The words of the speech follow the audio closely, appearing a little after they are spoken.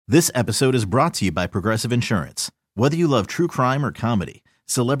This episode is brought to you by Progressive Insurance. Whether you love true crime or comedy,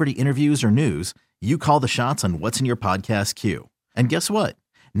 celebrity interviews or news, you call the shots on what's in your podcast queue. And guess what?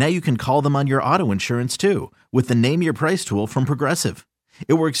 Now you can call them on your auto insurance too with the Name Your Price tool from Progressive.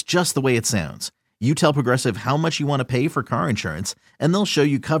 It works just the way it sounds. You tell Progressive how much you want to pay for car insurance, and they'll show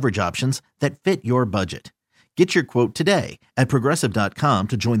you coverage options that fit your budget. Get your quote today at Progressive.com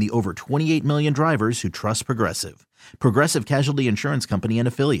to join the over 28 million drivers who trust Progressive. Progressive Casualty Insurance Company and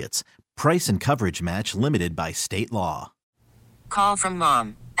Affiliates. Price and coverage match limited by state law. Call from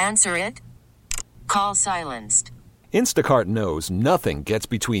mom. Answer it. Call silenced. Instacart knows nothing gets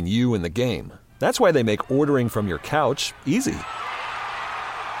between you and the game. That's why they make ordering from your couch easy.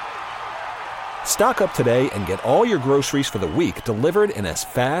 Stock up today and get all your groceries for the week delivered in as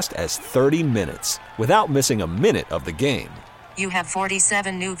fast as 30 minutes without missing a minute of the game. You have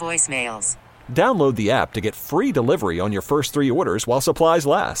 47 new voicemails. Download the app to get free delivery on your first 3 orders while supplies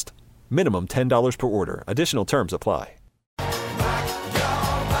last. Minimum $10 per order. Additional terms apply.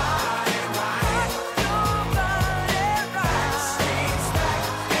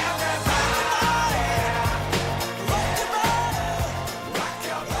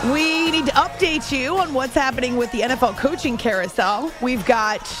 We need to update you on what's happening with the NFL coaching carousel. We've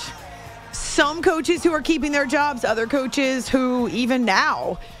got some coaches who are keeping their jobs, other coaches who even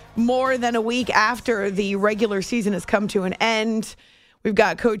now, more than a week after the regular season has come to an end, we've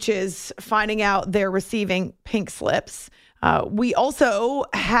got coaches finding out they're receiving pink slips. We also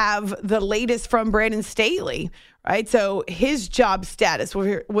have the latest from Brandon Staley, right? So his job status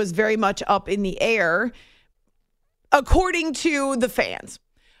was very much up in the air, according to the fans.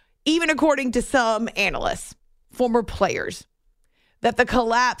 Even according to some analysts, former players, that the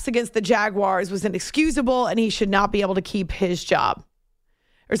collapse against the Jaguars was inexcusable and he should not be able to keep his job.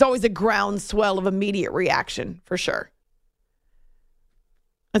 There's always a groundswell of immediate reaction, for sure.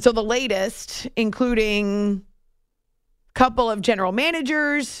 And so the latest, including a couple of general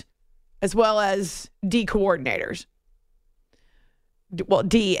managers, as well as D coordinators. Well,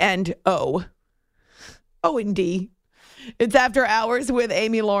 D and O. O and D. It's After Hours with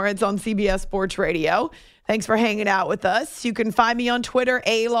Amy Lawrence on CBS Sports Radio. Thanks for hanging out with us. You can find me on Twitter,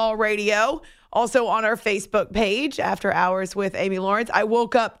 A-Law Radio. Also on our Facebook page, After Hours with Amy Lawrence. I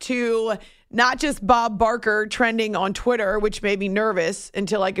woke up to not just Bob Barker trending on Twitter, which made me nervous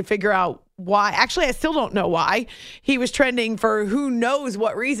until I could figure out why. Actually, I still don't know why. He was trending for who knows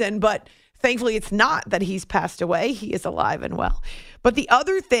what reason, but thankfully it's not that he's passed away. He is alive and well. But the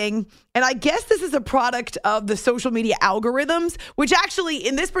other thing, and I guess this is a product of the social media algorithms, which actually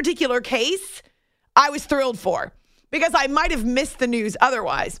in this particular case, I was thrilled for because I might have missed the news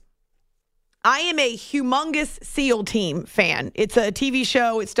otherwise. I am a humongous SEAL Team fan. It's a TV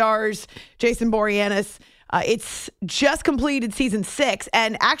show. It stars Jason Boreanaz. It's just completed season 6,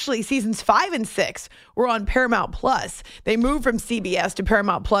 and actually seasons 5 and 6 were on Paramount Plus. They moved from CBS to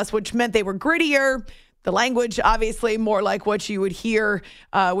Paramount Plus, which meant they were grittier. The language, obviously, more like what you would hear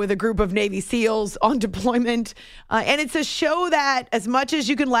with a group of Navy SEALs on deployment. And it's a show that, as much as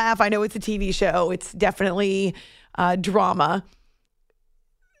you can laugh, I know it's a TV show, it's definitely drama.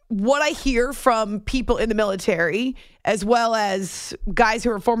 What I hear from people in the military, as well as guys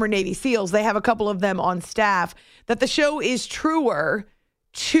who are former Navy SEALs, they have a couple of them on staff, that the show is truer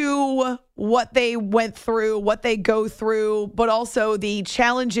to what they went through, what they go through, but also the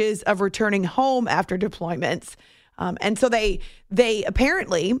challenges of returning home after deployments. And so they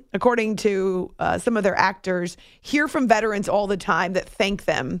apparently, according to some of their actors, hear from veterans all the time that thank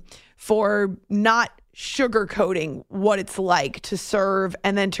them for not sugarcoating what it's like to serve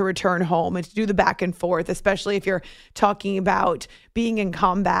and then to return home and to do the back and forth, especially if you're talking about being in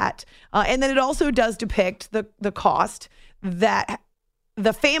combat. And then it also does depict the cost that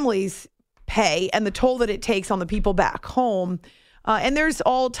the families pay and the toll that it takes on the people back home. And there's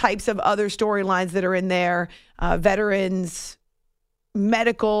all types of other storylines that are in there. Veterans,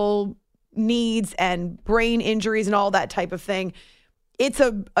 medical needs and brain injuries and all that type of thing. It's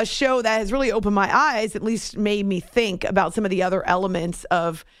a show that has really opened my eyes, at least made me think about some of the other elements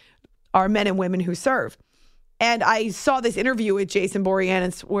of our men and women who serve. And I saw this interview with Jason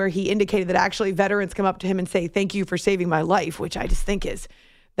Boreanaz where he indicated that actually veterans come up to him and say, "Thank you for saving my life," which I just think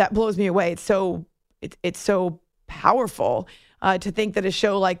that blows me away. It's so powerful to think that a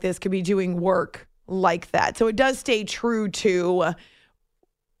show like this could be doing work like that. So it does stay true to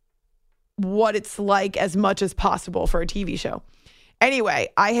what it's like as much as possible for a TV show. Anyway,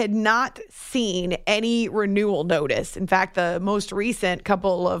 I had not seen any renewal notice. In fact, the most recent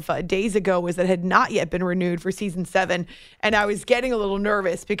couple of days ago was that it had not yet been renewed for season 7. And I was getting a little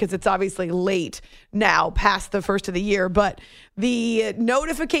nervous because it's obviously late now, past the first of the year. But the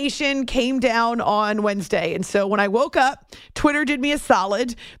notification came down on Wednesday. And so when I woke up, Twitter did me a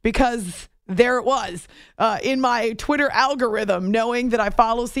solid because there it was in my Twitter algorithm, knowing that I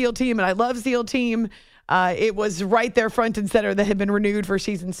follow SEAL Team and I love SEAL Team. It was right there front and center that had been renewed for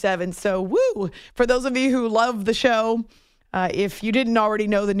season 7. So, woo! For those of you who love the show, if you didn't already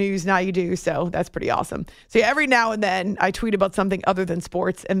know the news, now you do. So that's pretty awesome. So yeah, every now and then I tweet about something other than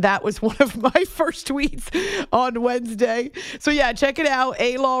sports. And that was one of my first tweets on Wednesday. So yeah, check it out,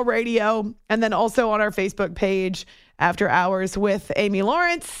 A-Law Radio. And then also on our Facebook page, After Hours with Amy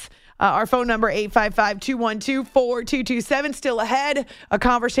Lawrence. Our phone number, 855-212-4227. Still ahead, a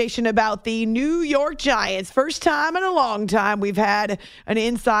conversation about the New York Giants. First time in a long time we've had an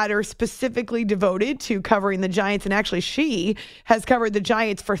insider specifically devoted to covering the Giants. And actually, she has covered the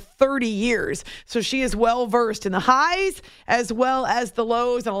Giants for 30 years. So she is well-versed in the highs as well as the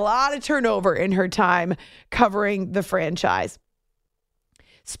lows and a lot of turnover in her time covering the franchise.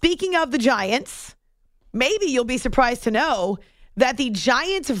 Speaking of the Giants, maybe you'll be surprised to know that the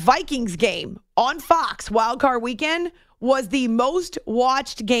Giants-Vikings game on Fox Wildcard Weekend was the most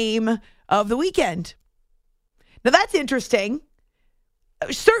watched game of the weekend. Now, that's interesting.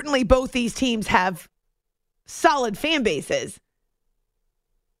 Certainly, both these teams have solid fan bases.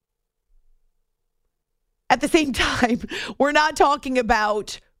 At the same time, we're not talking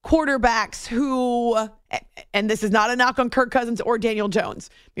about quarterbacks who, and this is not a knock on Kirk Cousins or Daniel Jones.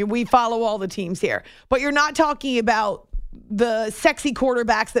 I mean, we follow all the teams here. But you're not talking about the sexy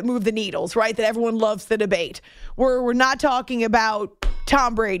quarterbacks that move the needles, right? That everyone loves to debate. We're not talking about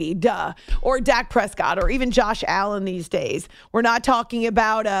Tom Brady, or Dak Prescott, or even Josh Allen these days. We're not talking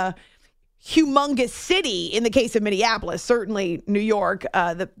about a humongous city in the case of Minneapolis. Certainly New York,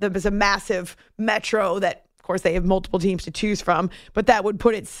 that was a massive metro that, of course, they have multiple teams to choose from, but that would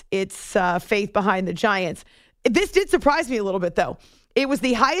put its faith behind the Giants. This did surprise me a little bit, though. It was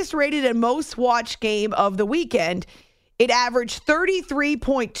the highest rated and most watched game of the weekend. It averaged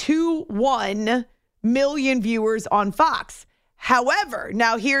 33.21 million viewers on Fox. However,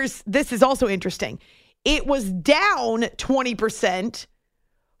 now this is also interesting. It was down 20%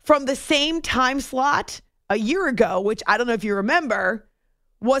 from the same time slot a year ago, which I don't know if you remember,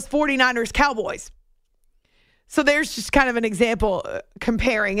 was 49ers Cowboys. So there's just kind of an example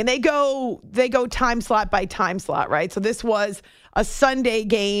comparing, and they go time slot by time slot, right? So this was a Sunday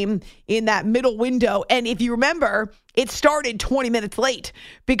game in that middle window. And if you remember, it started 20 minutes late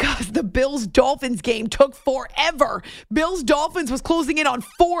because the Bills-Dolphins game took forever. Bills-Dolphins was closing in on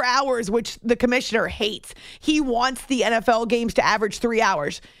 4 hours, which the commissioner hates. He wants the NFL games to average 3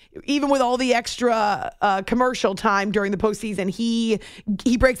 hours. Even with all the extra commercial time during the postseason, he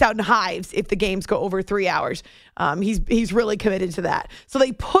breaks out in hives if the games go over 3 hours. He's really committed to that. So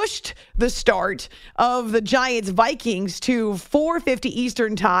they pushed the start of the Giants-Vikings to 4:50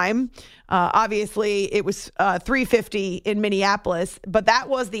 Eastern time. Obviously, it was 3:50 in Minneapolis, but that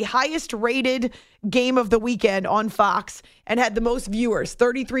was the highest rated game of the weekend on Fox and had the most viewers,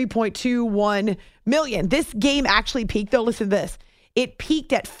 33.21 million. This game actually peaked, though. Listen to this. It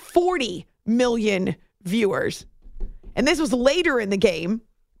peaked at 40 million viewers. And this was later in the game,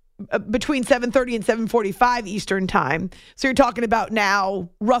 between 7:30 and 7:45 Eastern time. So you're talking about now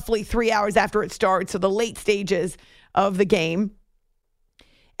roughly 3 hours after it starts, so the late stages of the game.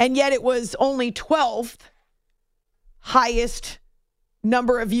 And yet it was only 12th highest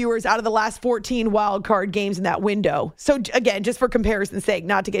number of viewers out of the last 14 wild card games in that window. So again, just for comparison's sake,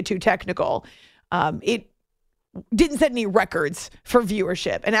 not to get too technical, it didn't set any records for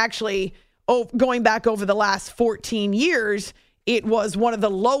viewership. And actually, going back over the last 14 years, it was one of the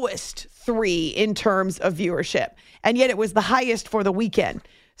lowest 3 in terms of viewership. And yet it was the highest for the weekend.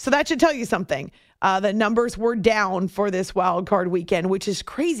 So that should tell you something. The numbers were down for this wild card weekend, which is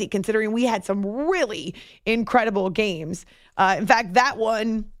crazy considering we had some really incredible games. In fact, that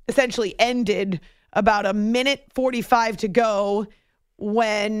one essentially ended about 1:45 to go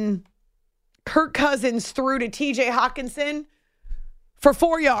when Kirk Cousins threw to TJ Hawkinson for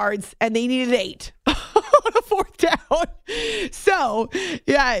 4 yards and they needed 8 on a 4th down. So,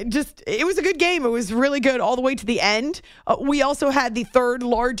 yeah, it was a good game. It was really good all the way to the end. We also had the 3rd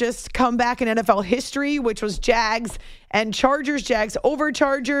largest comeback in NFL history, which was Jags and Chargers. Jags over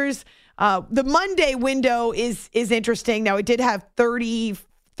Chargers. The Monday window is interesting. Now, it did have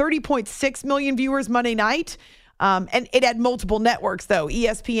 30.6 million viewers Monday night. And it had multiple networks, though.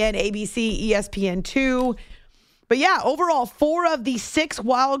 ESPN, ABC, ESPN2. But yeah, overall, 4 of the 6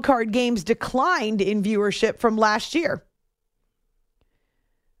 wildcard games declined in viewership from last year.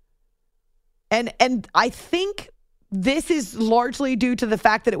 And I think this is largely due to the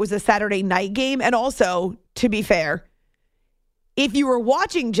fact that it was a Saturday night game. And also, to be fair, if you were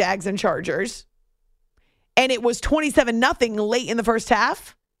watching Jags and Chargers and it was 27-0 late in the first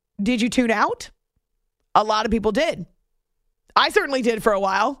half, did you tune out? A lot of people did. I certainly did for a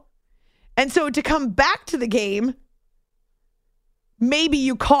while. And so to come back to the game, maybe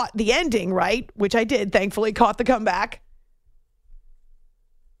you caught the ending, right? Which I did, thankfully, caught the comeback.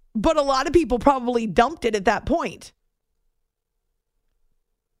 But a lot of people probably dumped it at that point.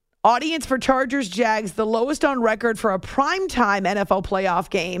 Audience for Chargers Jags, the lowest on record for a primetime NFL playoff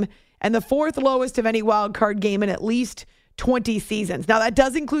game, and the 4th lowest of any wild card game in at least 20 seasons. Now, that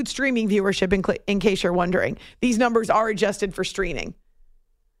does include streaming viewership, in case you're wondering. These numbers are adjusted for streaming.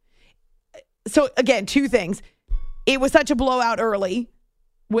 So, again, 2 things. It was such a blowout early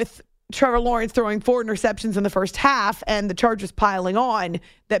with Trevor Lawrence throwing 4 interceptions in the first half and the Chargers piling on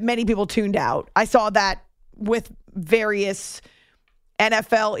that many people tuned out. I saw that with various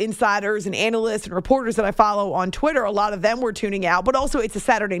NFL insiders and analysts and reporters that I follow on Twitter. A lot of them were tuning out, but also it's a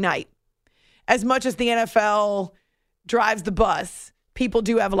Saturday night. As much as the NFL drives the bus, people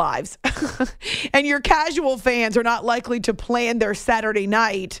do have lives. And your casual fans are not likely to plan their Saturday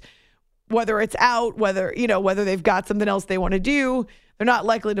night, whether it's out, whether they've got something else they want to do. They're not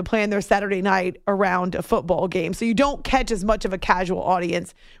likely to plan their Saturday night around a football game. So you don't catch as much of a casual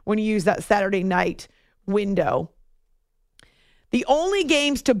audience when you use that Saturday night window. The only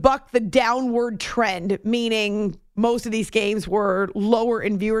games to buck the downward trend, meaning most of these games were lower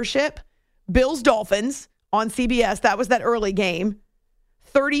in viewership, Bills-Dolphins on CBS, that was that early game.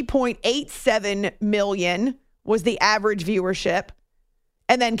 30.87 million was the average viewership.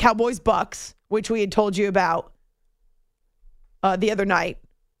 And then Cowboys-Bucks, which we had told you about the other night.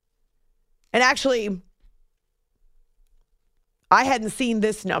 And actually, I hadn't seen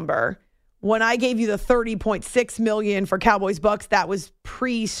this number. When I gave you the 30.6 million for Cowboys-Bucks, that was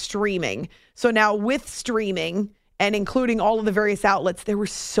pre-streaming. So now with streaming and including all of the various outlets, there were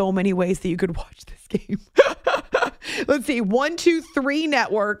so many ways that you could watch this game. Let's see, 1, 2, 3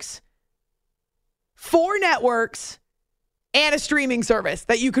 networks, 4 networks, and a streaming service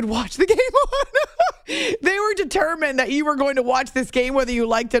that you could watch the game on. They were determined that you were going to watch this game whether you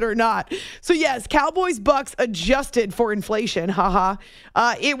liked it or not. So yes, Cowboys-Bucks adjusted for inflation. It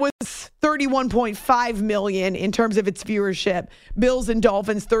was 31.5 million in terms of its viewership. Bills and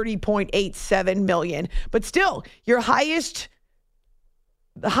Dolphins, 30.87 million. But still, the highest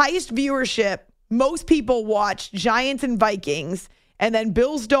viewership, most people watched Giants and Vikings, and then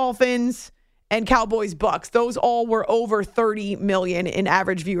Bills, Dolphins, and Cowboys-Bucks. Those all were over 30 million in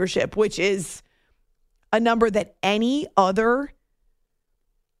average viewership, which is a number that any other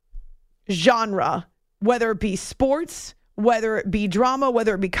genre, whether it be sports, whether it be drama,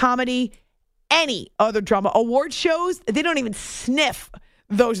 whether it be comedy, any other drama, award shows, they don't even sniff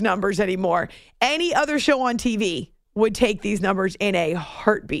those numbers anymore. Any other show on TV would take these numbers in a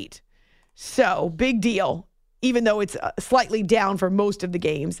heartbeat. So, big deal, even though it's slightly down for most of the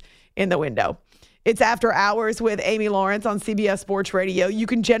games in the window. It's After Hours with Amy Lawrence on CBS Sports Radio. You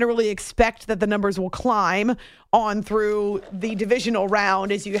can generally expect that the numbers will climb on through the divisional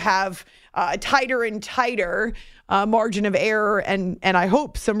round as you have a tighter and tighter margin of error and I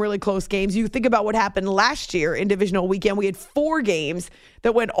hope some really close games. You think about what happened last year in divisional weekend. We had 4 games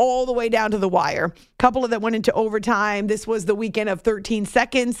that went all the way down to the wire. A couple of that went into overtime. This was the weekend of 13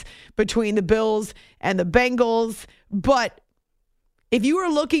 seconds between the Bills and the Bengals. But if you were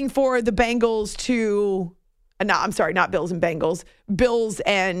looking for the Bengals to, not Bills and Bengals, Bills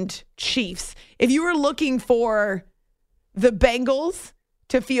and Chiefs. If you were looking for the Bengals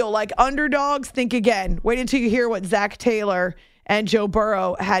to feel like underdogs, think again. Wait until you hear what Zach Taylor and Joe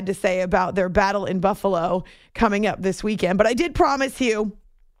Burrow had to say about their battle in Buffalo coming up this weekend. But I did promise you,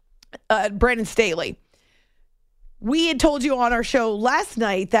 Brandon Staley. We had told you on our show last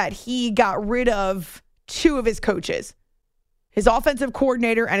night that he got rid of 2 of his coaches. His offensive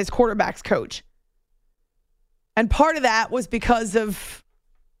coordinator and his quarterback's coach. And part of that was because of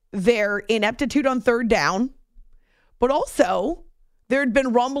their ineptitude on third down. But also, there had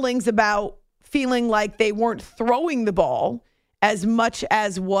been rumblings about feeling like they weren't throwing the ball as much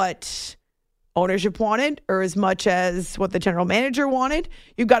as what ownership wanted or as much as what the general manager wanted.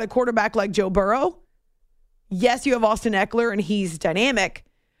 You've got a quarterback like Joe Burrow. Yes, you have Austin Eckler, and he's dynamic.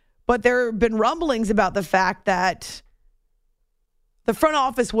 But there have been rumblings about the fact that the front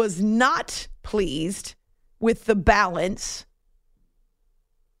office was not pleased with the balance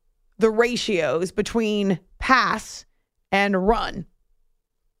the ratios between pass and run.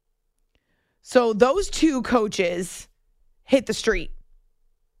 So those two coaches hit the street.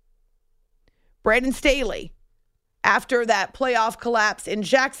 Brandon Staley, after that playoff collapse in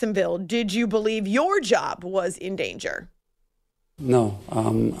Jacksonville, did you believe your job was in danger? No.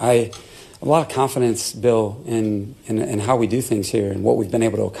 I have a lot of confidence, Bill, in how we do things here and what we've been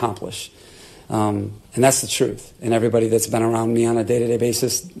able to accomplish. And that's the truth. And everybody that's been around me on a day-to-day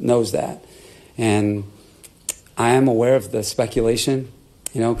basis knows that. And I am aware of the speculation,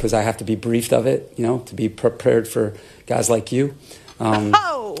 because I have to be briefed of it, to be prepared for guys like you. And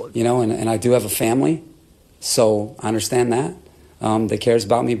I do have a family, so I understand that. That cares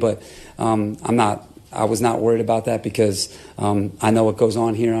about me, but I was not worried about that because I know what goes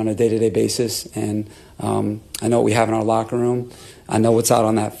on here on a day-to-day basis, and I know what we have in our locker room. I know what's out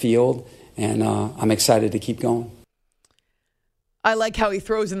on that field, and I'm excited to keep going. I like how he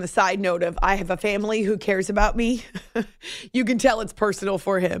throws in the side note of, I have a family who cares about me. You can tell it's personal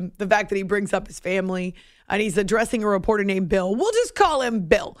for him. The fact that he brings up his family and he's addressing a reporter named Bill. We'll just call him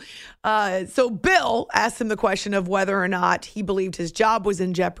Bill. So Bill asked him the question of whether or not he believed his job was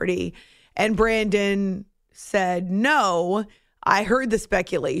in jeopardy. And Brandon said, no, I heard the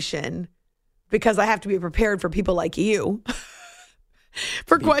speculation because I have to be prepared for people like you.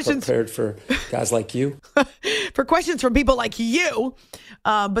 Prepared for guys like you. For questions from people like you.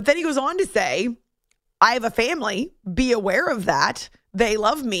 But then he goes on to say, I have a family. Be aware of that. They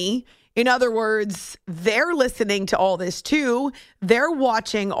love me. In other words, they're listening to all this too. They're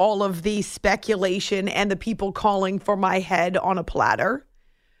watching all of the speculation and the people calling for my head on a platter.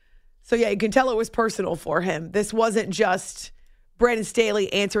 So yeah, you can tell it was personal for him. This wasn't just Brandon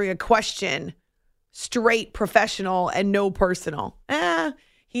Staley answering a question, straight professional and no personal.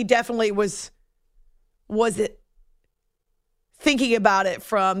 He definitely was it thinking about it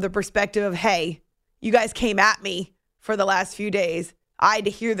from the perspective of, hey, you guys came at me for the last few days. I had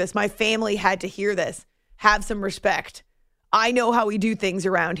to hear this. My family had to hear this. Have some respect. I know how we do things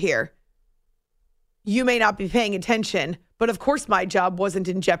around here. You may not be paying attention, but of course my job wasn't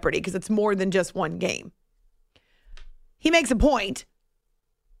in jeopardy because it's more than just one game. He makes a point.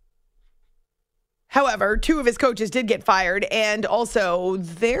 However, two of his coaches did get fired, and also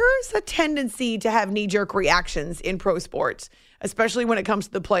there's a tendency to have knee-jerk reactions in pro sports, especially when it comes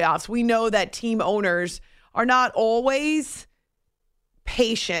to the playoffs. We know that team owners are not always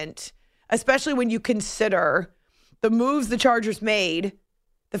patient, especially when you consider the moves the Chargers made,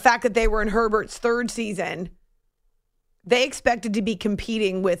 the fact that they were in Herbert's third season. They expected to be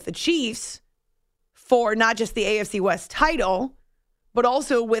competing with the Chiefs for not just the AFC West title, but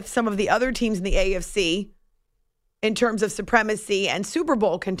also with some of the other teams in the AFC in terms of supremacy and Super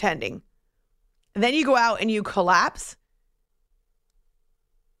Bowl contending. And then you go out and you collapse.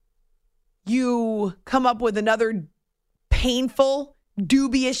 You come up with another painful,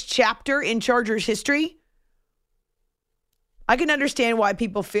 dubious chapter in Chargers history. I can understand why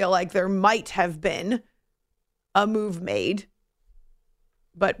people feel like there might have been a move made,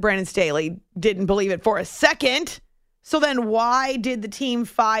 but Brandon Staley didn't believe it for a second. So then why did the team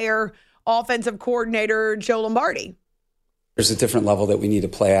fire offensive coordinator Joe Lombardi? There's a different level that we need to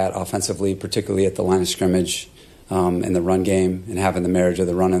play at offensively, particularly at the line of scrimmage, in the run game, and having the marriage of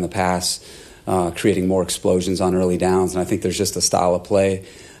the run and the pass, creating more explosions on early downs. And I think there's just a style of play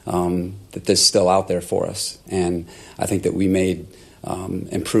that is still out there for us. And I think that we made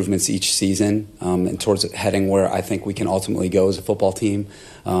improvements each season and towards heading where I think we can ultimately go as a football team.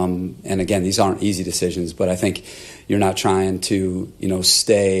 And again, these aren't easy decisions, but I think you're not trying to,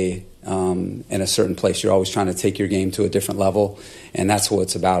 stay in a certain place. You're always trying to take your game to a different level. And that's what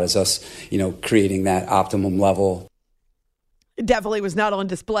it's about, is us, creating that optimum level. It definitely was not on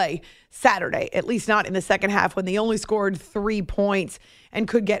display Saturday, at least not in the second half, when they only scored 3 points and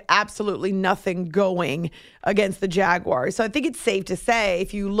could get absolutely nothing going against the Jaguars. So I think it's safe to say,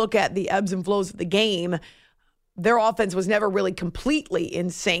 if you look at the ebbs and flows of the game, their offense was never really completely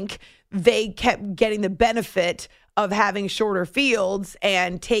in sync. They kept getting the benefit of having shorter fields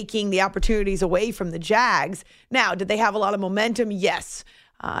and taking the opportunities away from the Jags. Now, did they have a lot of momentum? Yes.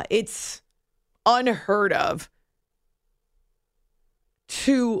 It's unheard of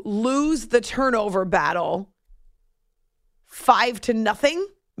to lose the turnover battle 5-0,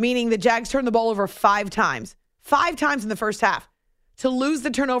 meaning the Jags turned the ball over 5 times. 5 times in the first half. To lose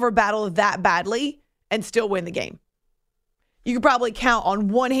the turnover battle that badly and still win the game. You could probably count on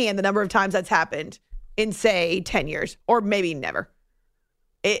one hand the number of times that's happened in, say, 10 years, or maybe never.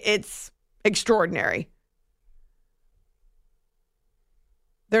 It's extraordinary.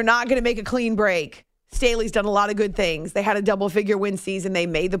 They're not going to make a clean break. Staley's done a lot of good things. They had a double-figure win season. They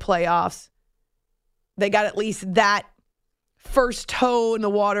made the playoffs. They got at least that first toe in the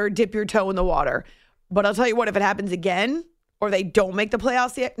water, dip your toe in the water. But I'll tell you what, if it happens again or they don't make the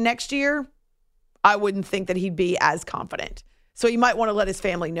playoffs next year, I wouldn't think that he'd be as confident. So you might want to let his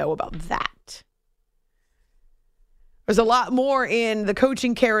family know about that. There's a lot more in the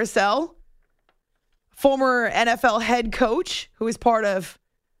coaching carousel. Former NFL head coach who is part of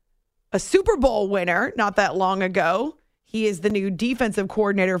a Super Bowl winner not that long ago. He is the new defensive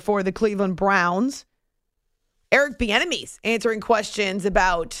coordinator for the Cleveland Browns. Eric Bieniemy's answering questions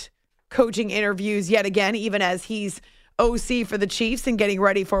about coaching interviews yet again, even as he's OC for the Chiefs and getting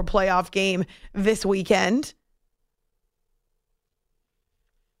ready for a playoff game this weekend.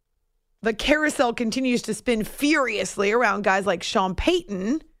 The carousel continues to spin furiously around guys like Sean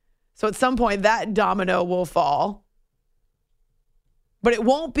Payton. So at some point that domino will fall. But it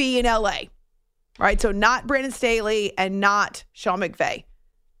won't be in LA, right? So not Brandon Staley and not Sean McVay.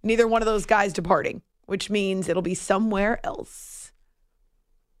 Neither one of those guys departing, which means it'll be somewhere else.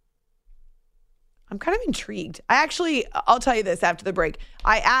 I'm kind of intrigued. I'll tell you this after the break.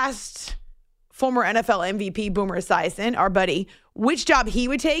 I asked former NFL MVP Boomer Esiason, our buddy, which job he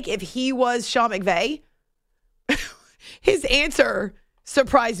would take if he was Sean McVay. His answer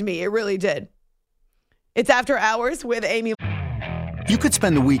surprised me. It really did. It's After Hours with Amy. You could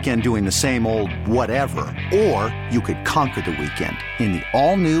spend the weekend doing the same old whatever, or you could conquer the weekend in the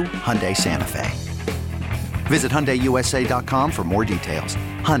all-new Hyundai Santa Fe. Visit HyundaiUSA.com for more details.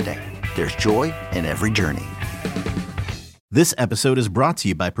 Hyundai, there's joy in every journey. This episode is brought to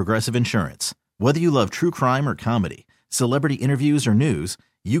you by Progressive Insurance. Whether you love true crime or comedy, celebrity interviews or news,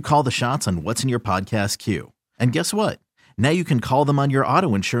 you call the shots on what's in your podcast queue. And guess what? Now you can call them on your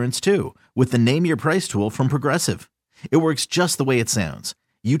auto insurance too with the Name Your Price tool from Progressive. It works just the way it sounds.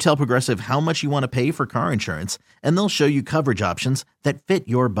 You tell Progressive how much you want to pay for car insurance, and they'll show you coverage options that fit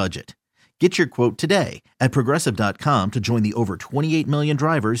your budget. Get your quote today at Progressive.com to join the over 28 million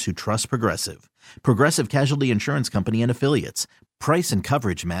drivers who trust Progressive. Progressive Casualty Insurance Company and Affiliates. Price and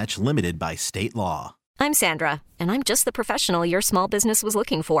coverage match limited by state law. I'm Sandra, and I'm just the professional your small business was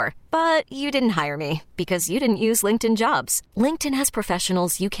looking for. But you didn't hire me because you didn't use LinkedIn Jobs. LinkedIn has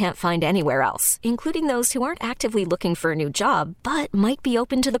professionals you can't find anywhere else, including those who aren't actively looking for a new job, but might be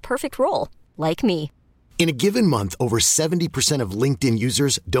open to the perfect role, like me. In a given month, over 70% of LinkedIn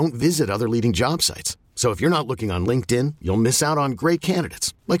users don't visit other leading job sites. So if you're not looking on LinkedIn, you'll miss out on great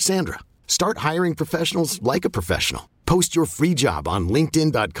candidates like Sandra. Start hiring professionals like a professional. Post your free job on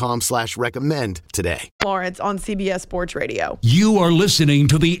linkedin.com/recommend today. Lawrence on CBS Sports Radio. You are listening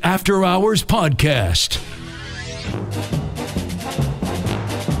to the After Hours Podcast.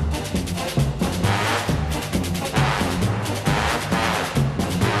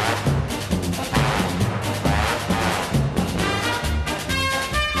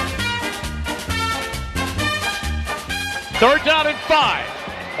 Third down and 5.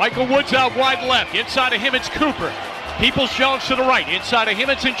 Michael Woods out wide left. Inside of him, it's Cooper. Peoples-Jones to the right. Inside of him,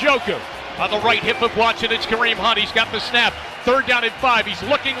 it's Njoku. On the right hip of Watson, it's Kareem Hunt. He's got the snap. Third down and 5. He's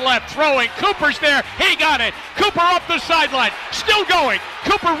looking left, throwing. Cooper's there. He got it. Cooper up the sideline. Still going.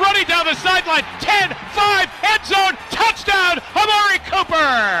 Cooper running down the sideline. 10, 5, end zone. Touchdown, Amari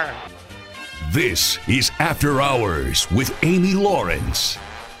Cooper. This is After Hours with Amy Lawrence.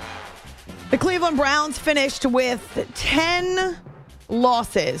 The Cleveland Browns finished with 10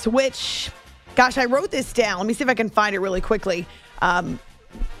 losses, which, gosh, I wrote this down. Let me see if I can find it really quickly.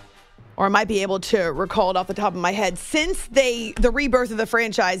 Or I might be able to recall it off the top of my head. Since the rebirth of the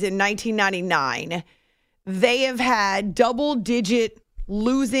franchise in 1999, they have had double-digit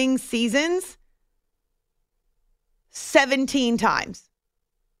losing seasons 17 times.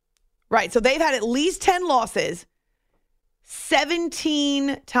 Right, so they've had at least 10 losses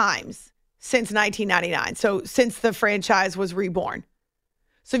 17 times since 1999, so since the franchise was reborn.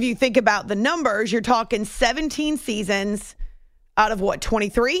 So if you think about the numbers, you're talking 17 seasons out of what,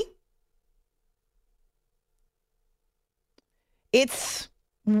 23? It's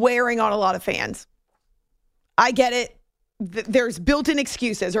wearing on a lot of fans. I get it. There's built-in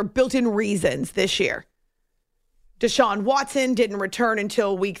excuses or built-in reasons this year. Deshaun Watson didn't return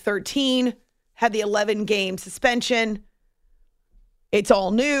until week 13, had the 11-game suspension. It's all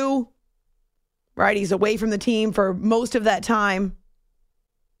new, right? He's away from the team for most of that time.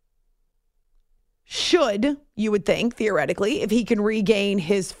 Should, you would think, theoretically, if he can regain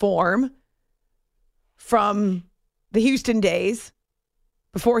his form from the Houston days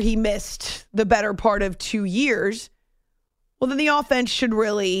before he missed the better part of 2 years, well, then the offense should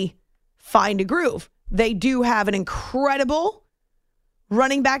really find a groove. They do have an incredible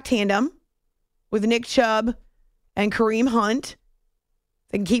running back tandem with Nick Chubb and Kareem Hunt.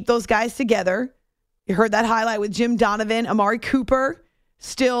 They can keep those guys together. You heard that highlight with Jim Donovan. Amari Cooper,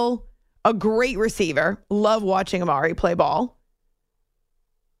 still a great receiver. Love watching Amari play ball.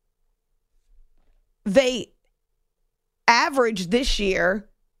 They averaged this year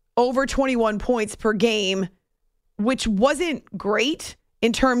over 21 points per game, which wasn't great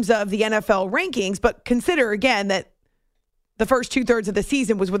in terms of the NFL rankings, but consider again that the first 2/3 of the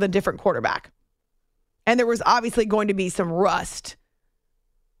season was with a different quarterback. And there was obviously going to be some rust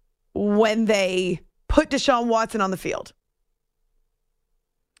when they put Deshaun Watson on the field.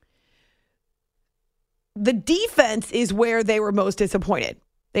 The defense is where they were most disappointed.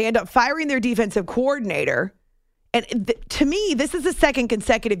 They end up firing their defensive coordinator. And to me, this is the second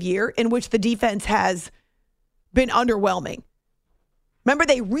consecutive year in which the defense has been underwhelming. Remember,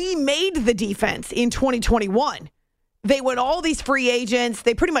 they remade the defense in 2021. They went all these free agents.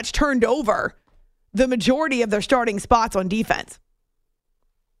 They pretty much turned over the majority of their starting spots on defense.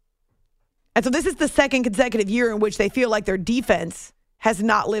 And so this is the second consecutive year in which they feel like their defense has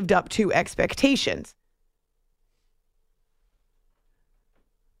not lived up to expectations.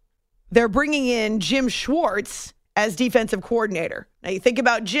 They're bringing in Jim Schwartz as defensive coordinator. Now, you think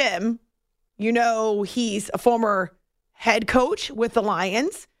about Jim, you know he's a former head coach with the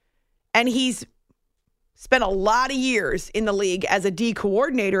Lions, and he's spent a lot of years in the league as a D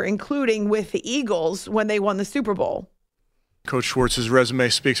coordinator, including with the Eagles when they won the Super Bowl. Coach Schwartz's resume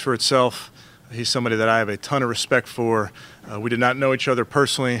speaks for itself. He's somebody that I have a ton of respect for. We did not know each other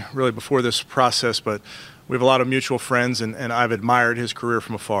personally really before this process, but we have a lot of mutual friends, and I've admired his career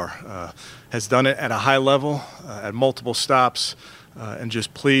from afar. Has done it at a high level, at multiple stops, and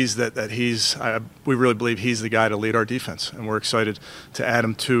just pleased that we really believe he's the guy to lead our defense. And we're excited to add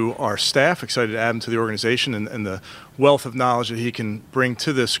him to our staff, excited to add him to the organization, and the wealth of knowledge that he can bring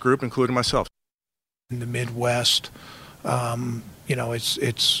to this group, including myself. In the Midwest,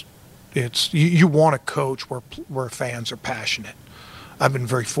 it's you want a coach where fans are passionate. I've been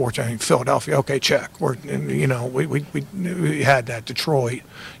very fortunate in Philadelphia. Okay, check. We had that. Detroit,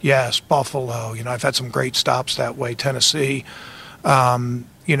 yes. Buffalo. I've had some great stops that way. Tennessee.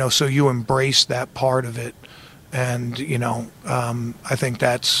 So you embrace that part of it, and I think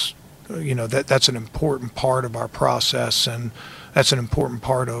that's that's an important part of our process, and that's an important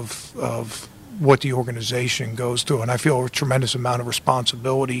part of what the organization goes through. And I feel a tremendous amount of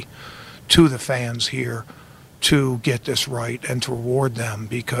responsibility to the fans here to get this right and to reward them,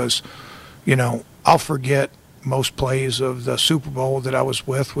 because, I'll forget most plays of the Super Bowl that I was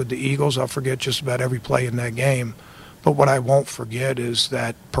with the Eagles. I'll forget just about every play in that game. But what I won't forget is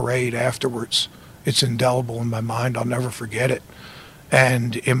that parade afterwards. It's indelible in my mind. I'll never forget it.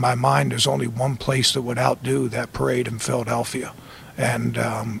 And in my mind, there's only one place that would outdo that parade in Philadelphia. And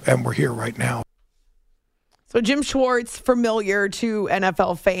we're here right now. So Jim Schwartz, familiar to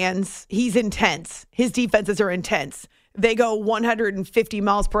NFL fans. He's intense. His defenses are intense. They go 150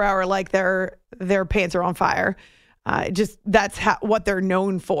 miles per hour like their pants are on fire. That's what they're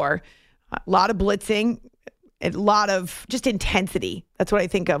known for. A lot of blitzing, a lot of just intensity. That's what I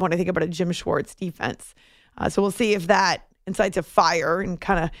think of when I think about a Jim Schwartz defense. So we'll see if that incites a fire and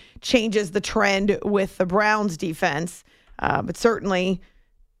kind of changes the trend with the Browns defense. But certainly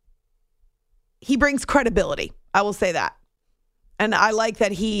he brings credibility. I will say that. And I like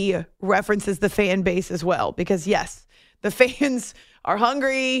that he references the fan base as well, because yes, the fans are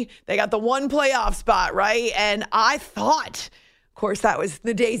hungry. They got the one playoff spot, right? And I thought, of course, that was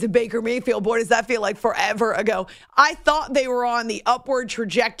the days of Baker Mayfield. Boy, does that feel like forever ago. I thought they were on the upward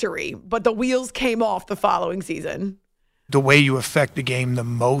trajectory, but the wheels came off the following season. The way you affect the game the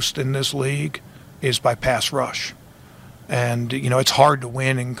most in this league is by pass rush. And, it's hard to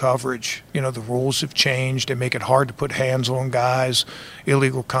win in coverage. The rules have changed. They make it hard to put hands on guys,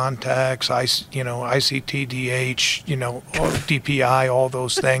 illegal contacts, ICTDH, DPI, all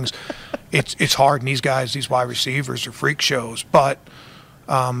those things. It's hard, and these wide receivers are freak shows. But,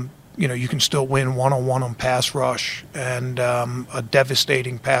 you can still win one-on-one on pass rush, and a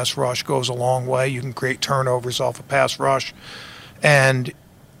devastating pass rush goes a long way. You can create turnovers off a pass rush. And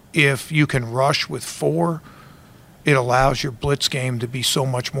if you can rush with 4, it allows your blitz game to be so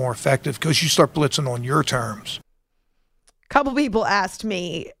much more effective because you start blitzing on your terms. A couple people asked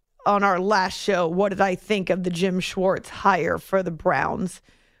me on our last show, what did I think of the Jim Schwartz hire for the Browns?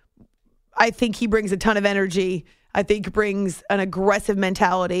 I think he brings a ton of energy. I think he brings an aggressive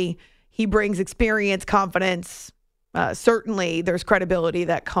mentality. He brings experience, confidence. Certainly, there's credibility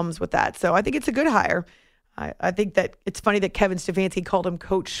that comes with that. So I think it's a good hire. I think that it's funny that Kevin Stefanski called him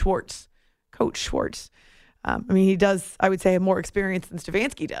Coach Schwartz. Coach Schwartz. I mean, he does, I would say, have more experience than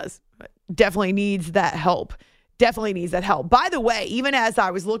Stefanski does, but definitely needs that help. By the way, even as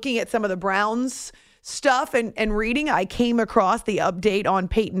I was looking at some of the Browns stuff and reading, I came across the update on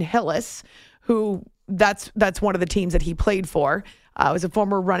Peyton Hillis, who that's one of the teams that he played for. Was a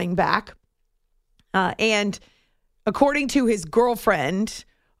former running back. And according to his girlfriend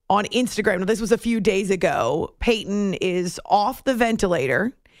on Instagram, now this was a few days ago, Peyton is off the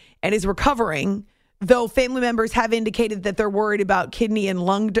ventilator and is recovering, though family members have indicated that they're worried about kidney and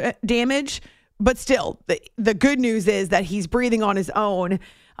lung damage. But still, the good news is that he's breathing on his own.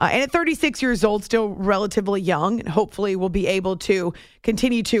 And at 36 years old, still relatively young, and hopefully will be able to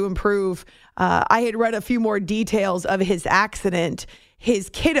continue to improve. I had read a few more details of his accident. His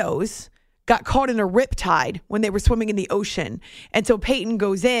kiddos got caught in a riptide when they were swimming in the ocean. And so Peyton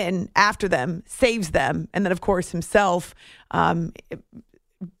goes in after them, saves them, and then, of course, himself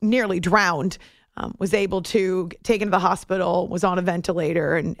nearly drowned. Was able to get taken to the hospital, was on a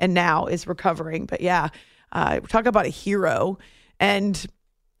ventilator, and now is recovering. But yeah, talk about a hero. And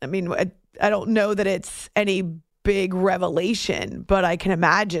I mean, I don't know that it's any big revelation, but I can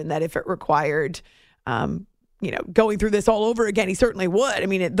imagine that if it required, going through this all over again, he certainly would. I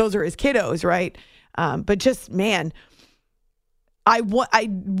mean, those are his kiddos, right? But just, man, I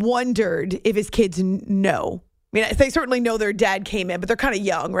wondered if his kids know. I mean, they certainly know their dad came in, but they're kind of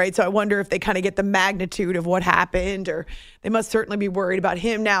young, right? So I wonder if they kind of get the magnitude of what happened, or they must certainly be worried about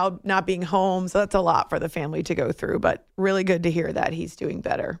him now not being home. So that's a lot for the family to go through, but really good to hear that he's doing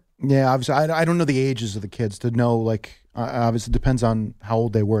better. Yeah, obviously, I don't know the ages of the kids to know, like, obviously it depends on how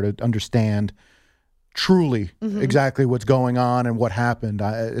old they were to understand truly exactly what's going on and what happened.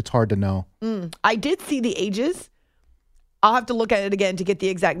 It's hard to know. I did see the ages. I'll have to look at it again to get the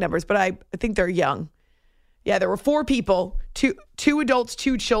exact numbers, but I think they're young. Yeah, there were 4 people, two adults,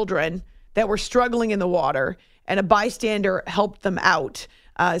 2 children that were struggling in the water, and a bystander helped them out.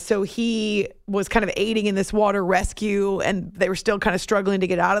 So he was kind of aiding in this water rescue, and they were still kind of struggling to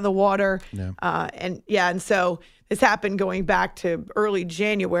get out of the water. Yeah. And so this happened going back to early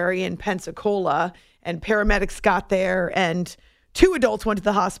January in Pensacola, and paramedics got there, and 2 adults went to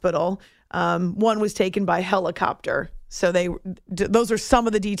the hospital. One was taken by helicopter. So those are some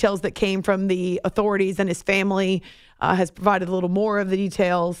of the details that came from the authorities, and his family has provided a little more of the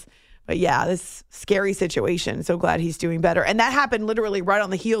details. But yeah, this scary situation. So glad he's doing better. And that happened literally right on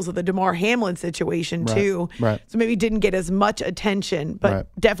the heels of the Damar Hamlin situation too. Right. So maybe didn't get as much attention, but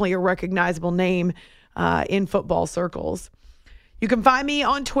definitely a recognizable name in football circles. You can find me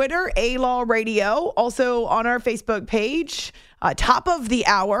on Twitter, A-Law Radio, also on our Facebook page. Top of the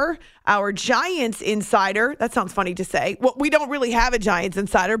hour, our Giants insider. That sounds funny to say. Well, we don't really have a Giants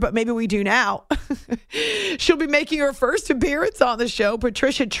insider, but maybe we do now. She'll be making her first appearance on the show.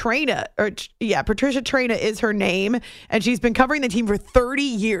 Patricia Traina is her name, and she's been covering the team for 30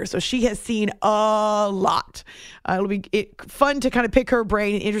 years, so she has seen a lot. It'll be fun to kind of pick her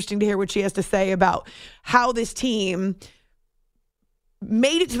brain, interesting to hear what she has to say about how this team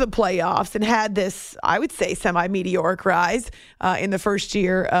made it to the playoffs and had this, I would say, semi-meteoric rise in the first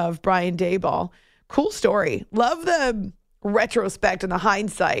year of Brian Daboll. Cool story. Love the retrospect and the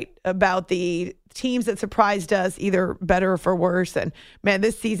hindsight about the teams that surprised us, either better or for worse. And, man,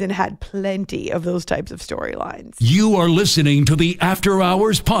 this season had plenty of those types of storylines. You are listening to the After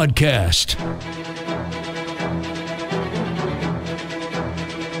Hours Podcast.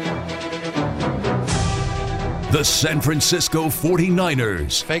 The San Francisco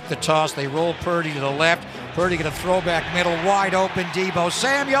 49ers. Fake the toss. They roll Purdy to the left. Purdy going to throw back middle. Wide open. Deebo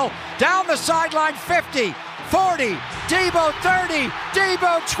Samuel down the sideline. 50, 40. Deebo 30.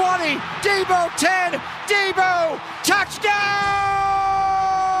 Deebo 20. Deebo 10. Deebo touchdown!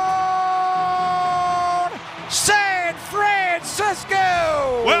 San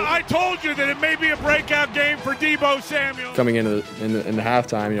Francisco! Well, I told you that it may be a breakout game for Deebo Samuel. Coming into the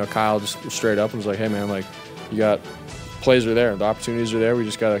halftime, Kyle just straight up and was like, hey, man, you got plays are there. The opportunities are there. We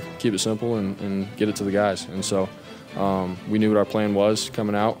just got to keep it simple and get it to the guys. And so we knew what our plan was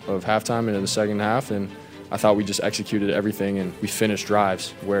coming out of halftime into the second half, and I thought we just executed everything, and we finished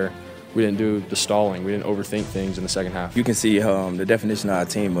drives where we didn't do the stalling. We didn't overthink things in the second half. You can see the definition of our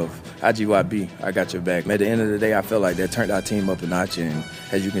team of IGYB, I got your back. At the end of the day, I felt like that turned our team up a notch, and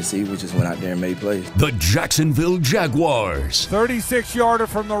as you can see, we just went out there and made plays. The Jacksonville Jaguars. 36-yarder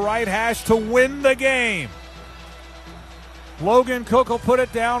from the right hash to win the game. Logan Cook will put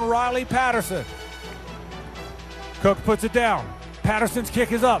it down. Riley Patterson. Cook puts it down. Patterson's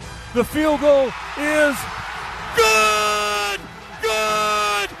kick is up. The field goal is good!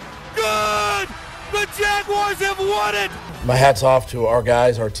 Good! Good! The Jaguars have won it! My hat's off to our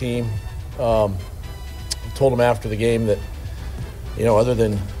guys, our team. 12 told him after the game that, other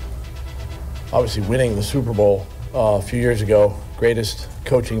than obviously winning the Super Bowl a few years ago, greatest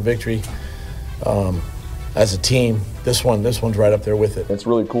coaching victory as a team, this one's right up there with it. It's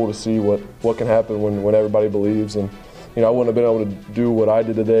really cool to see what can happen when everybody believes. And, I wouldn't have been able to do what I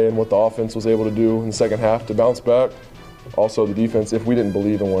did today and what the offense was able to do in the second half to bounce back. Also the defense, if we didn't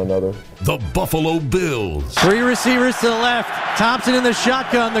believe in one another. The Buffalo Bills. 3 receivers to the left. Thompson in the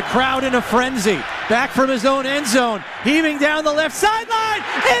shotgun. The crowd in a frenzy. Back from his own end zone. Heaving down the left sideline.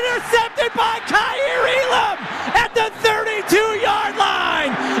 Intercepted by Kaiir Elam at the 32-yard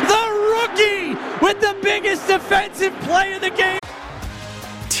line. The rookie with the biggest defensive play of the game.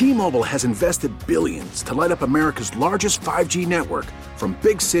 T-Mobile has invested billions to light up America's largest 5G network, from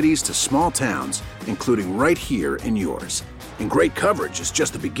big cities to small towns, including right here in yours. And great coverage is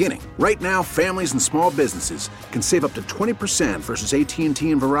just the beginning. Right now, families and small businesses can save up to 20% versus AT&T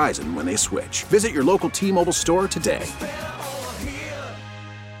and Verizon when they switch. Visit your local T-Mobile store today.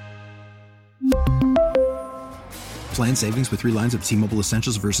 Plan savings with 3 lines of T-Mobile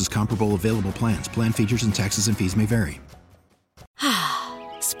Essentials versus comparable available plans. Plan features and taxes and fees may vary.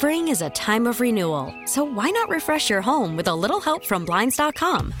 Spring is a time of renewal, so why not refresh your home with a little help from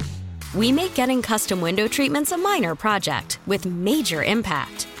Blinds.com? We make getting custom window treatments a minor project with major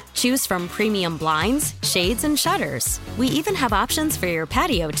impact. Choose from premium blinds, shades, and shutters. We even have options for your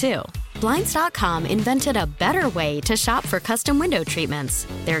patio, too. Blinds.com invented a better way to shop for custom window treatments.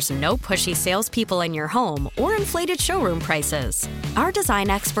 There's no pushy salespeople in your home or inflated showroom prices. Our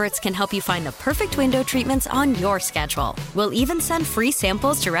design experts can help you find the perfect window treatments on your schedule. We'll even send free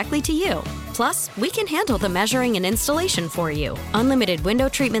samples directly to you. Plus, we can handle the measuring and installation for you. Unlimited window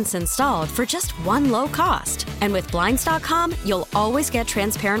treatments installed for just one low cost. And with Blinds.com, you'll always get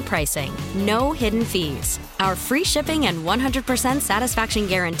transparent pricing. No hidden fees. Our free shipping and 100% satisfaction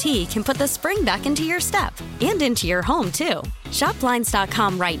guarantee can put the spring back into your step and into your home, too. Shop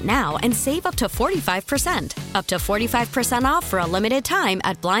Blinds.com right now and save up to 45%. Up to 45% off for a limited time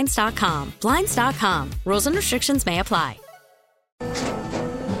at Blinds.com. Blinds.com. Rules and restrictions may apply.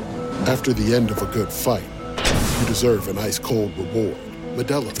 After the end of a good fight, you deserve an ice-cold reward.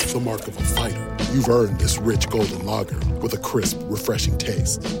 Modelo is the mark of a fighter. You've earned this rich golden lager with a crisp, refreshing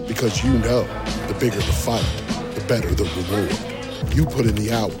taste. Because you know, the bigger the fight, the better the reward. You put in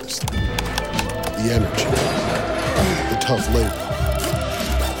the hours, the energy, the tough labor.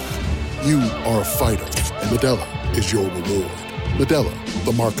 You are a fighter, and Modelo is your reward. Modelo,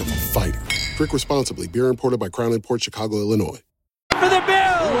 the mark of a fighter. Drink responsibly. Beer imported by Crown Imports, Chicago, Illinois. For the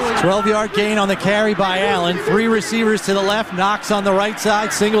Bills! 12-yard gain on the carry by Allen. 3 receivers to the left. Knox on the right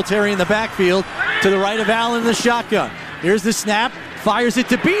side. Singletary in the backfield. To the right of Allen in the shotgun. Here's the snap. Fires it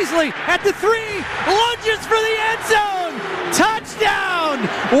to Beasley at the 3. Lunges for the end zone. Touchdown!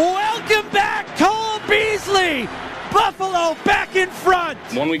 Welcome back, Cole Beasley. Buffalo back in front.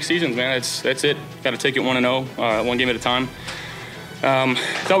 1 week seasons, man. That's it. Got to take it 1-0, one game at a time.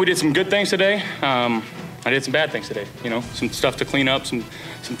 Thought we did some good things today. I did some bad things today. Some stuff to clean up, some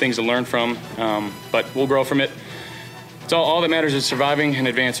things to learn from. But we'll grow from it. It's all that matters is surviving and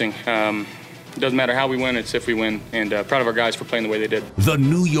advancing. It doesn't matter how we win, it's if we win. And proud of our guys for playing the way they did. The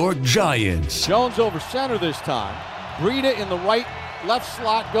New York Giants. Jones over center this time. Breida in the right, left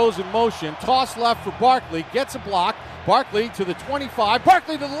slot goes in motion. Toss left for Barkley. Gets a block. Barkley to the 25.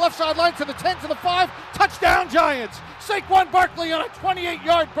 Barkley to the left sideline to the 10 to the 5. Touchdown Giants. Saquon Barkley on a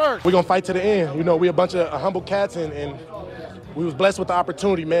 28-yard burst. We're going to fight to the end. We're a bunch of humble cats, and we was blessed with the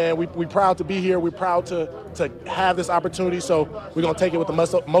opportunity, man. We proud to be here. We're proud to have this opportunity, so we're going to take it with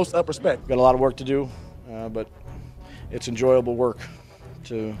the most up respect. Got a lot of work to do, but it's enjoyable work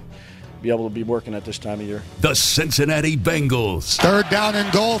to be able to be working at this time of year. The Cincinnati Bengals. 3rd down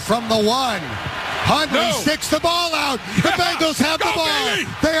and goal from the 1. Hundley sticks the ball out. The Bengals have the ball. Baby.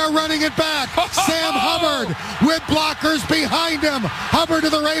 They are running it back. Sam Hubbard with blockers behind him. Hubbard to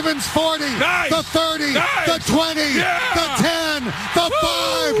the Ravens 40, the 30, the 20, the 10, the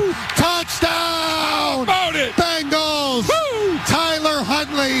 5. Touchdown! Bengals! Tyler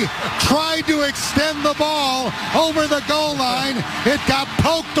Huntley tried to extend the ball over the goal line. It got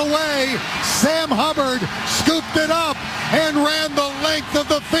poked away. Sam Hubbard scooped it up and ran the length of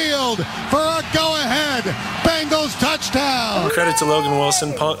the field for a go-ahead Bengals touchdown. Credit to Logan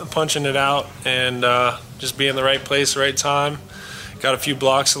Wilson punching it out and just being in the right place, right time. Got a few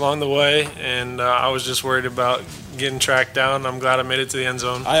blocks along the way, and I was just worried about getting tracked down. I'm glad I made it to the end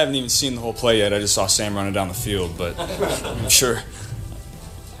zone. I haven't even seen the whole play yet. I just saw Sam running down the field, but I'm sure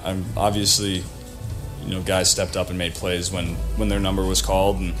obviously, guys stepped up and made plays when their number was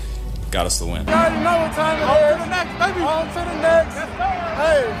called and got us the win. You already know what time it is. On to the next, baby. On to the next.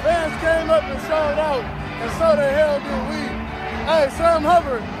 Hey, fans came up and showed out. and so the hell do we. Hey, Sam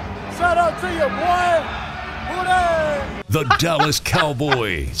Hubbard, shout out to you, boy. The Dallas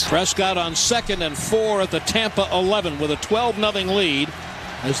Cowboys. Prescott on 2nd and 4 at the Tampa 11 with a 12-0 lead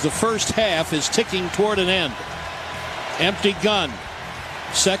as the first half is ticking toward an end. Empty gun.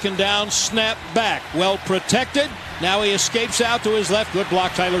 2nd down, snap back. Well protected. Now he escapes out to his left. Good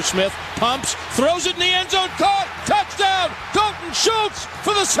block, Tyler Smith. Pumps, throws it in the end zone. Caught! Touchdown! Dalton Schultz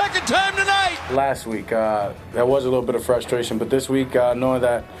for the 2nd time tonight. Last week, there was a little bit of frustration, but this week, knowing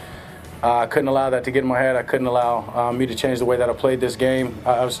that I couldn't allow that to get in my head, I couldn't allow me to change the way that I played this game.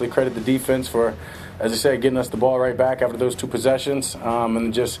 I obviously credit the defense for, as I said, getting us the ball right back after those 2 possessions,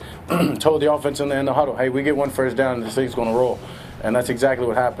 and just told the offense in the huddle, hey, we get 1 first down and this thing's going to roll. And that's exactly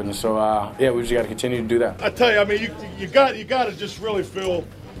what happened. So, we just got to continue to do that. I tell you, I mean, you got to just really feel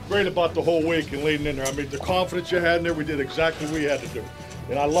great about the whole week and leading in there. I mean, the confidence you had in there, we did exactly what we had to do.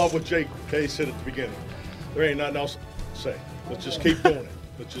 And I love what Jake Kay said at the beginning. There ain't nothing else to say. Let's just keep doing it.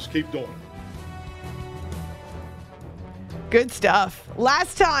 Let's just keep doing it. Good stuff.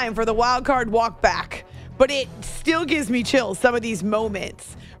 Last time for the wild card walk back, but it still gives me chills, some of these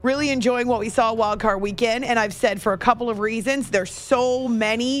moments. Really enjoying what we saw wild card weekend, and I've said for a couple of reasons, there's so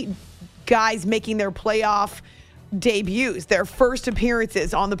many guys making their playoff debuts, their first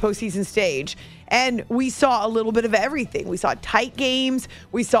appearances on the postseason stage. And we saw a little bit of everything. We saw tight games.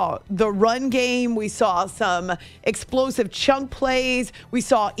 We saw the run game. We saw some explosive chunk plays. We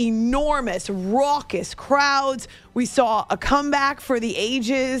saw enormous, raucous crowds. We saw a comeback for the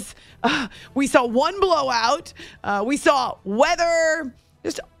ages. We saw one blowout. We saw weather.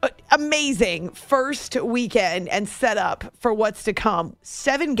 Just amazing first weekend and setup for what's to come.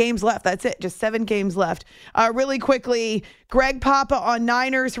 7 games left. That's it. Just 7 games left. Really quickly, Greg Papa on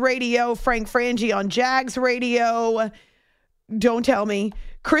Niners radio, Frank Frangie on Jags radio. Don't tell me.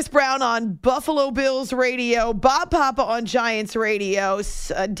 Chris Brown on Buffalo Bills radio, Bob Papa on Giants radio,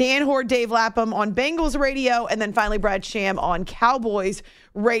 Dan Hoard, Dave Lapham on Bengals radio, and then finally Brad Sham on Cowboys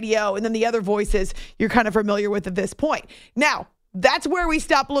radio. And then the other voices you're kind of familiar with at this point. Now, that's where we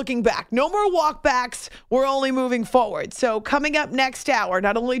stop looking back. No more walkbacks. We're only moving forward. So coming up next hour,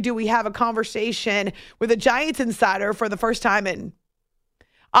 not only do we have a conversation with a Giants insider for the first time in,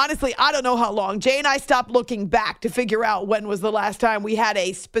 honestly, I don't know how long. Jay and I stopped looking back to figure out when was the last time we had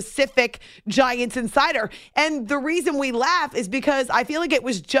a specific Giants insider. And the reason we laugh is because I feel like it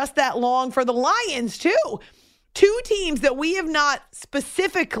was just that long for the Lions too. 2 teams that we have not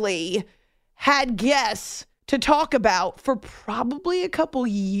specifically had guests to talk about for probably a couple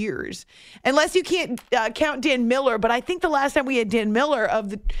years. Unless you can't count Dan Miller, but I think the last time we had Dan Miller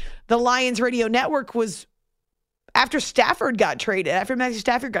of the Lions radio network was after Matthew Stafford got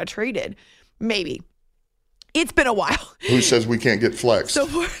traded. Maybe. It's been a while. Who says we can't get flexed? So,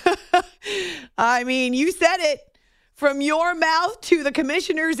 I mean, you said it from your mouth to the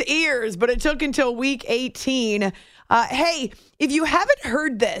commissioner's ears, but it took until week 18. Hey, if you haven't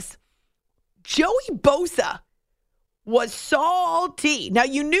heard this, Joey Bosa was salty. Now,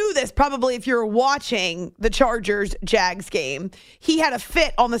 you knew this probably if you were watching the Chargers-Jags game. He had a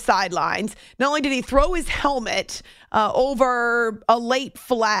fit on the sidelines. Not only did he throw his helmet over a late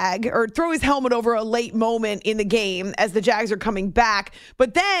flag or throw his helmet over a late moment in the game as the Jags are coming back,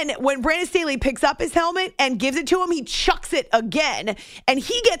 but then when Brandon Staley picks up his helmet and gives it to him, he chucks it again, and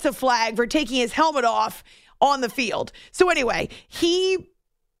he gets a flag for taking his helmet off on the field. So anyway,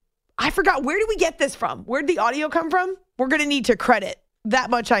 I forgot, where did we get this from? Where did the audio come from? We're going to need to credit.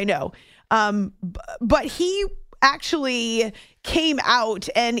 That much I know. But he actually came out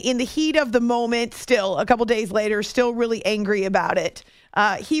and in the heat of the moment, still a couple days later, still really angry about it.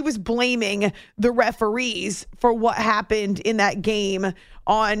 He was blaming the referees for what happened in that game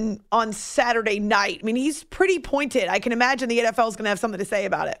on Saturday night. I mean, he's pretty pointed. I can imagine the NFL is going to have something to say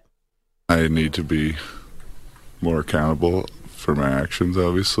about it. I need to be more accountable for my actions,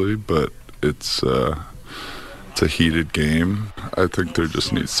 obviously, but it's a heated game. I think there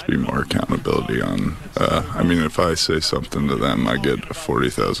just needs to be more accountability on, I mean, if I say something to them, I get a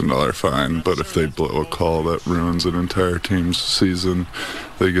 $40,000 fine, but if they blow a call that ruins an entire team's season,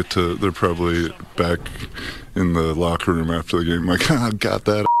 they're probably back in the locker room after the game like, got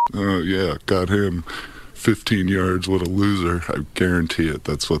that, oh yeah, got him, 15 yards, what a loser. I guarantee it,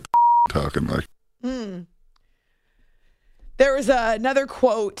 that's what they're talking like. There was another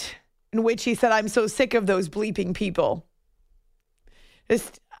quote in which he said, "I'm so sick of those bleeping people." He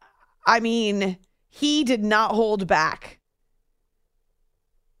did not hold back.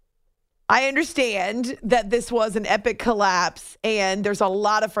 I understand that this was an epic collapse and there's a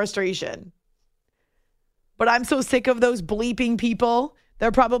lot of frustration. But I'm so sick of those bleeping people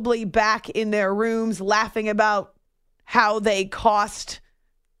They're probably back in their rooms laughing about how they cost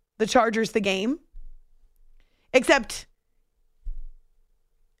the Chargers the game. Except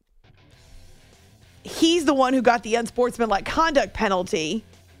he's the one who got the unsportsmanlike conduct penalty.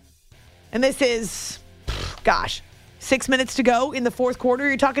 And this is, 6 minutes to go in the fourth quarter.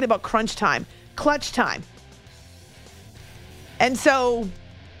 You're talking about crunch time, clutch time. And so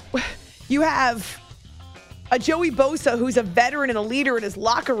you have a Joey Bosa who's a veteran and a leader in his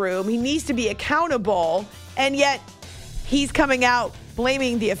locker room. He needs to be accountable, and yet he's coming out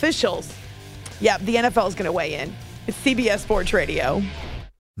blaming the officials. Yep, the NFL is going to weigh in. It's CBS Sports Radio.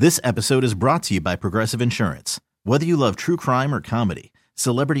 This episode is brought to you by Progressive Insurance. Whether you love true crime or comedy,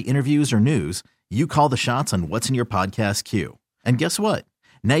 celebrity interviews or news, you call the shots on what's in your podcast queue. And guess what?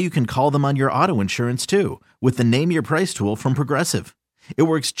 Now you can call them on your auto insurance too with the Name Your Price tool from Progressive. It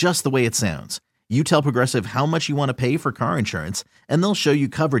works just the way it sounds. You tell Progressive how much you want to pay for car insurance, and they'll show you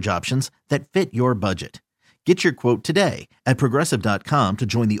coverage options that fit your budget. Get your quote today at Progressive.com to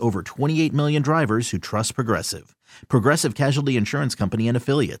join the over 28 million drivers who trust Progressive. Progressive Casualty Insurance Company and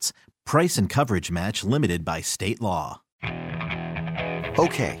Affiliates. Price and coverage match limited by state law.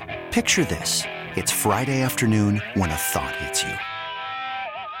 Okay, picture this. It's Friday afternoon when a thought hits you.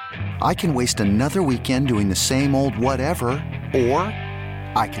 I can waste another weekend doing the same old whatever, or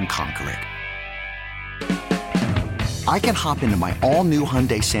I can conquer it. I can hop into my all-new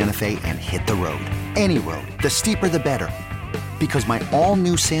Hyundai Santa Fe and hit the road. Any road. The steeper, the better. Because my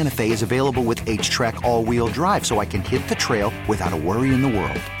all-new Santa Fe is available with H-Track all-wheel drive, so I can hit the trail without a worry in the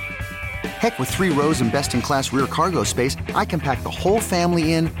world. Heck, with 3 rows and best-in-class rear cargo space, I can pack the whole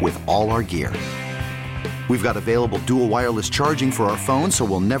family in with all our gear. We've got available dual wireless charging for our phones, so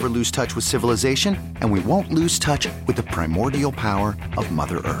we'll never lose touch with civilization, and we won't lose touch with the primordial power of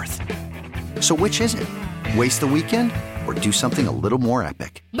Mother Earth. So which is it? Waste the weekend or do something a little more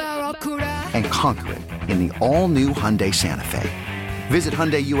epic? And conquer it in the all-new Hyundai Santa Fe. Visit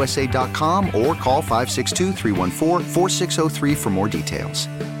HyundaiUSA.com or call 562-314-4603 for more details.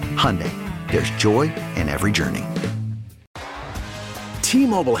 Hyundai, there's joy in every journey.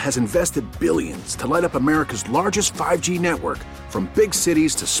 T-Mobile has invested billions to light up America's largest 5G network, from big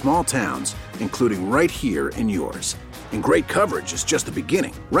cities to small towns, including right here in yours. And great coverage is just the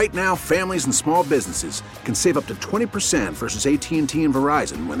beginning. Right now, families and small businesses can save up to 20% versus AT&T and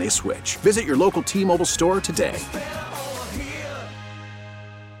Verizon when they switch. Visit your local T-Mobile store today.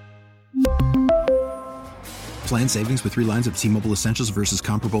 Plan savings with 3 lines of T-Mobile Essentials versus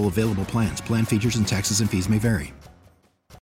comparable available plans. Plan features and taxes and fees may vary.